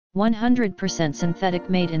100% synthetic,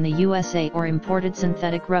 made in the USA or imported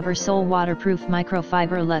synthetic rubber sole, waterproof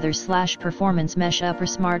microfiber leather / performance mesh upper,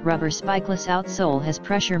 smart rubber spikeless outsole, has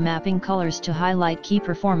pressure mapping colors to highlight key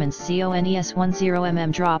performance. CONTEND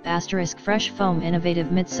 10mm drop * fresh foam, innovative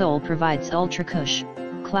midsole, provides ultra cush,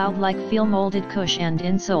 cloud-like feel, molded cush and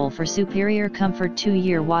insole for superior comfort.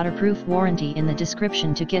 2-year waterproof warranty in the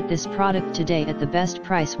description to get this product today at the best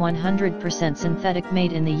price. 100% synthetic,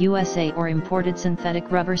 made in the USA or imported synthetic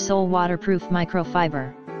rubber sole, waterproof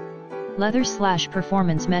microfiber leather /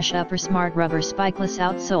 performance mesh upper, smart rubber spikeless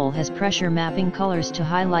outsole, has pressure mapping colors to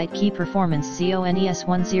highlight key performance. CONTEND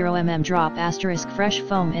 10mm drop * fresh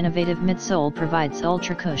foam, innovative midsole, provides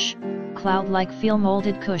ultra cush, cloud-like feel,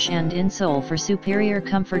 molded cush and insole for superior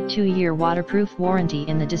comfort. 2-year waterproof warranty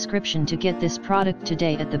in the description to get this product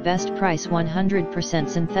today at the best price. 100%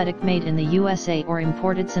 synthetic, made in the USA or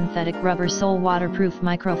imported synthetic rubber sole, waterproof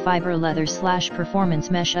microfiber leather /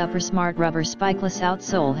 performance mesh upper, smart rubber spikeless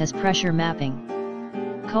outsole, has pressure mapping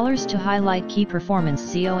colors to highlight key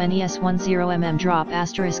performance. CONTEND 10mm drop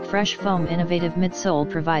 * fresh foam, innovative midsole,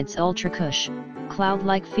 provides ultra cush,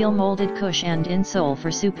 cloud-like feel, molded cush and insole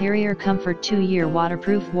for superior comfort. 2-year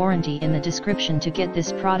waterproof warranty in the description to get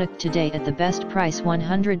this product today at the best price.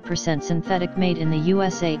 100% synthetic, made in the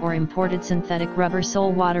USA or imported synthetic rubber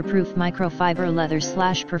sole, waterproof microfiber leather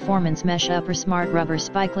 / performance mesh upper, smart rubber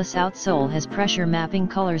spikeless outsole, has pressure mapping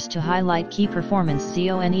colors to highlight key performance.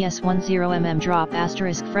 CONTEND 10mm drop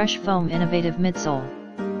 * fresh foam, innovative midsole,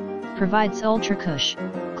 provides ultra cush,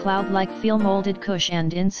 cloud-like feel, molded cush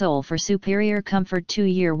and insole for superior comfort.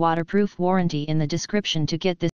 2-year waterproof warranty in the description to get this